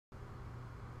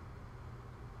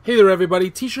Hey there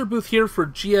everybody, T-shirt booth here for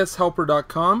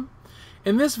GSHelper.com.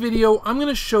 In this video, I'm going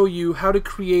to show you how to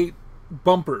create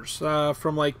bumpers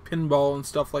from like pinball and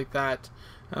stuff like that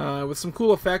with some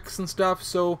cool effects and stuff.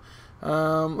 So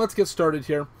let's get started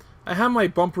here. I have my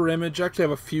bumper image. I actually have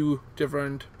a few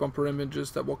different bumper images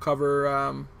that will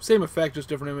cover same effect, just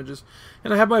different images.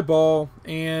 And I have my ball,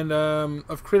 and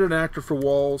I've created an actor for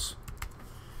walls.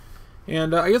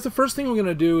 And I guess the first thing we're going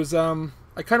to do is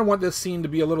I kind of want this scene to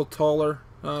be a little taller.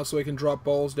 So I can drop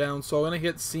balls down. So I'm going to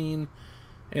hit scene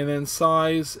and then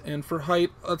size, and for height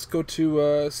let's go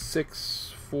to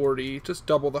 640, just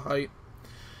double the height.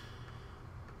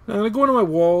 Now I'm going to go into my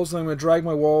walls, and I'm going to drag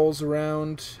my walls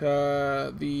around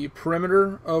the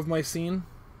perimeter of my scene.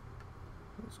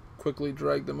 Let's quickly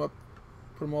drag them up,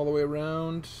 put them all the way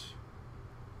around.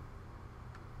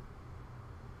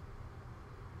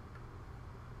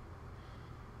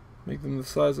 Make them the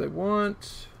size I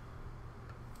want.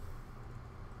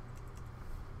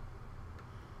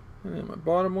 And then my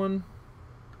bottom one.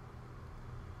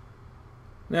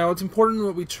 Now it's important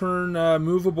that we turn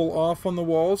movable off on the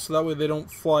walls, so that way they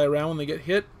don't fly around when they get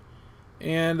hit.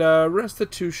 And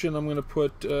restitution, I'm going to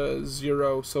put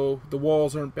 0, so the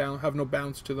walls aren't have no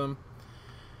bounce to them.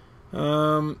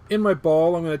 In my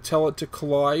ball, I'm going to tell it to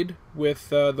collide with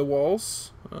the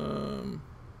walls. So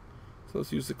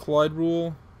let's use the collide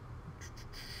rule.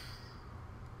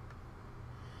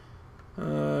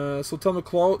 So tell them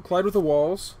to collide with the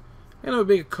walls. And I would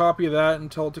make a copy of that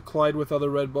and tell it to collide with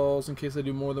other red balls in case I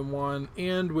do more than one,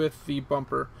 and with the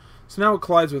bumper. So now it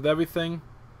collides with everything.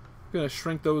 I'm going to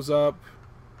shrink those up,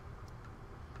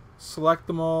 select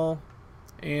them all,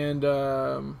 and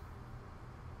so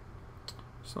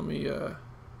let me,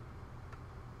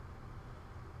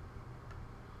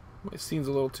 my scene's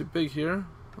a little too big here.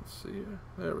 Let's see here.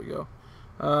 There we go.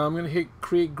 I'm going to hit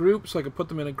create group so I can put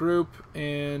them in a group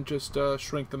and just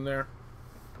shrink them there.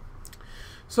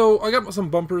 So I got some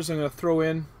bumpers I'm going to throw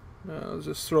in. I'll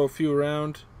just throw a few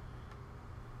around.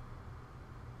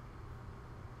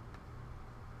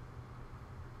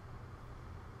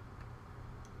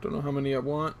 Don't know how many I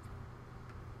want.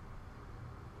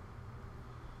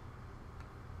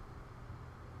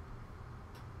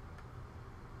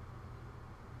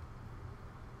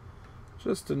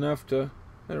 Just enough to...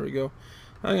 There we go.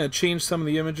 I'm going to change some of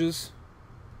the images.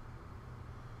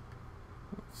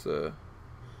 Let's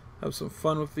have some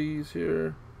fun with these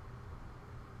here.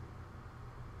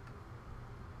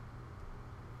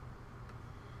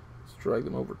 Let's drag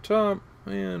them over top,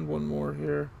 and one more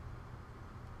here.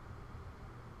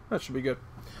 That should be good.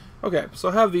 Okay, so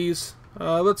I have these.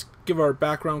 Let's give our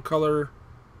background color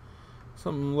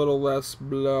something a little less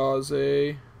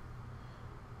blasé.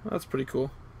 That's pretty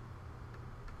cool.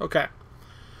 Okay.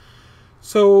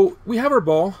 So we have our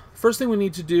ball. First thing we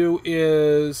need to do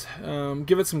is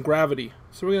give it some gravity.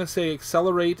 So we're going to say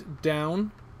accelerate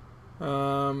down,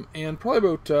 and probably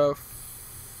about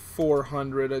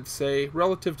 400, I'd say,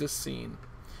 relative to scene.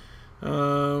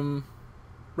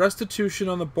 Restitution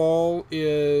on the ball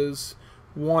is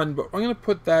 1, but I'm going to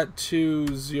put that to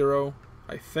 0,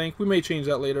 I think. We may change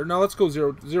that later. Now let's go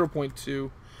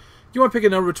 0.2. You want to pick a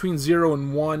number between 0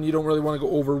 and 1. You don't really want to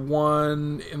go over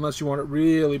 1 unless you want it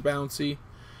really bouncy.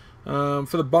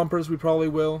 For the bumpers, we probably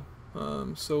will.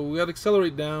 So we got to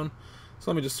accelerate down. So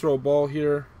let me just throw a ball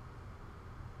here.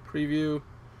 Preview.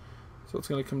 So it's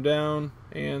going to come down,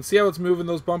 and see how it's moving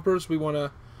those bumpers. We want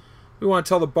to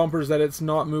tell the bumpers that it's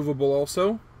not movable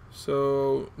also.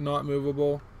 So not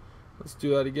movable. Let's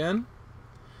do that again.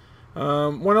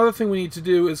 One other thing we need to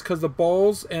do is, because the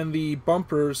balls and the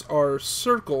bumpers are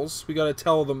circles, we got to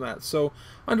tell them that. So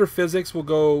under physics, we'll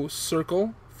go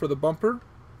circle for the bumper,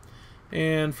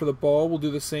 and for the ball we'll do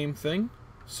the same thing,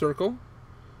 circle.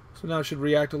 So now it should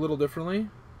react a little differently.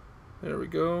 There we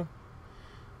go.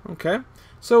 Okay,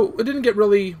 so it didn't get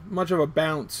really much of a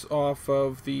bounce off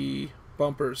of the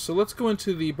bumpers. So let's go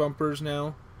into the bumpers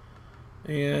now,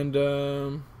 and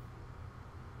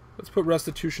let's put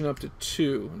restitution up to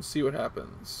 2 and see what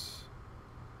happens.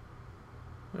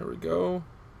 There we go.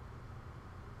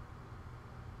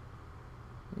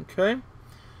 Okay,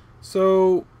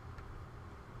 so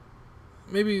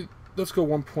maybe let's go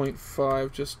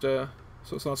 1.5 just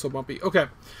so it's not so bumpy. Okay,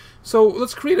 so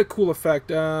let's create a cool effect.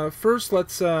 First,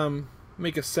 let's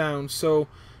make a sound. So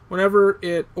whenever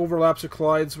it overlaps or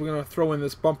collides, we're going to throw in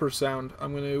this bumper sound.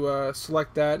 I'm going to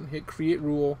select that and hit create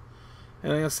rule.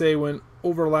 And I'm going to say when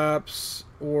overlaps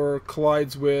or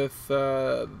collides with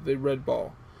the red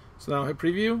ball. So now hit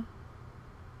preview.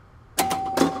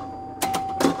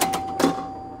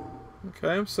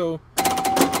 Okay, so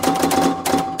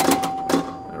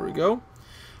there we go.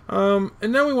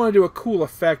 And now we want to do a cool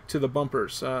effect to the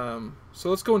bumpers. So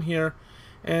let's go in here.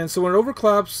 And so when it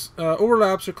overlaps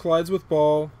or collides with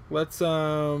ball, let's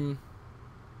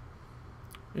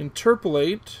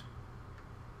interpolate.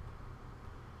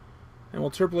 And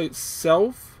we'll interpolate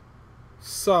self,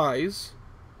 size,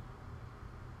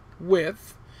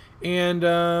 width. And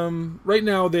right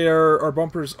now our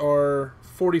bumpers are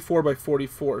 44 by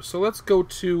 44. So let's go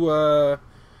to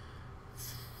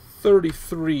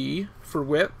 33 for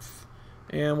width.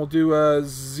 And we'll do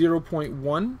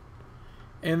 0.1.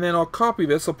 And then I'll copy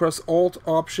this. I'll press Alt,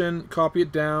 Option, copy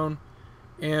it down.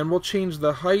 And we'll change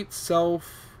the height,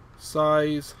 self,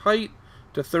 size, height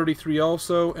to 33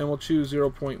 also. And we'll choose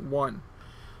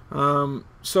 0.1.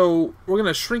 So we're going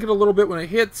to shrink it a little bit when it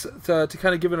hits to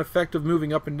kind of give an effect of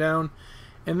moving up and down.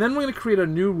 And then we're going to create a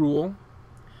new rule.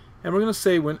 And we're going to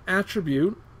say when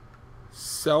attribute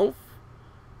self,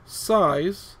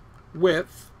 size,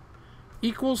 width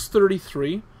equals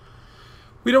 33.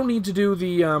 We don't need to do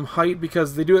the height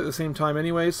because they do it at the same time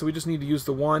anyway, so we just need to use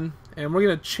the 1. And we're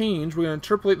going to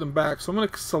interpolate them back. So I'm going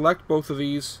to select both of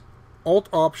these, Alt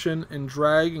Option, and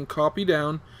drag and copy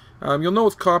down. You'll know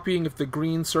it's copying if the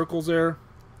green circle's there.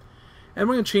 And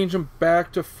we're going to change them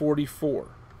back to 44.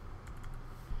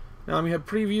 Now let me hit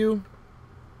preview.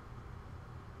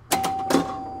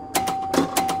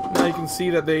 Now you can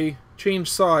see that they change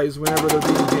size whenever they're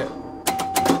being hit.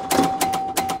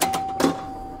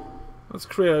 Let's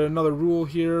create another rule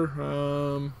here.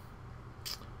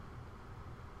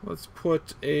 Let's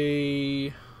put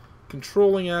a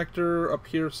controlling actor up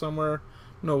here somewhere.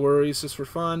 No worries, just for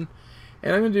fun.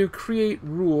 And I'm going to do create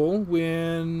rule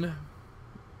when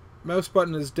mouse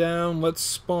button is down. Let's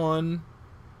spawn.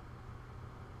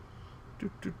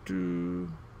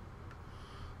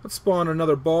 Let's spawn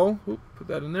another ball. Oop, put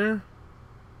that in there.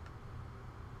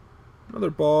 Another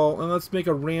ball, and let's make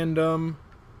a random.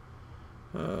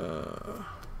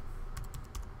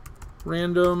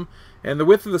 Random, and the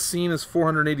width of the scene is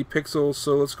 480 pixels,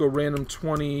 so let's go random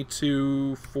 20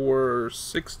 to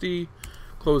 460,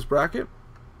 close bracket.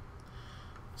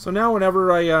 So now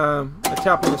whenever I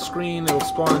tap on the screen, it'll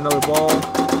spawn another ball.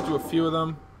 Let's do a few of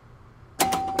them.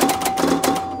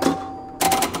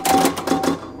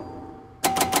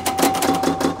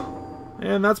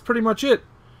 And that's pretty much it.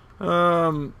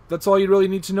 That's all you really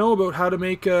need to know about how to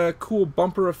make a cool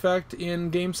bumper effect in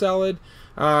Gamesalad.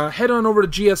 Head on over to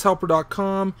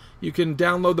GSHelper.com. You can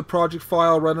download the project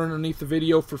file right underneath the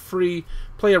video for free.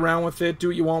 Play around with it. Do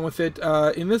what you want with it.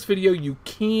 In this video, you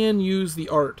can use the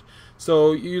art.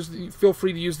 So feel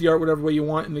free to use the art whatever way you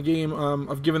want in the game.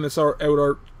 I've given this art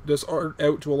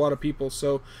out to a lot of people,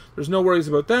 so there's no worries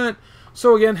about that.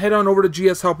 So again, head on over to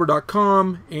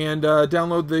GSHelper.com and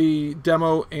download the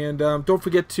demo, and don't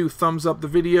forget to thumbs up the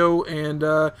video and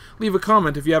leave a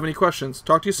comment if you have any questions.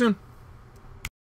 Talk to you soon.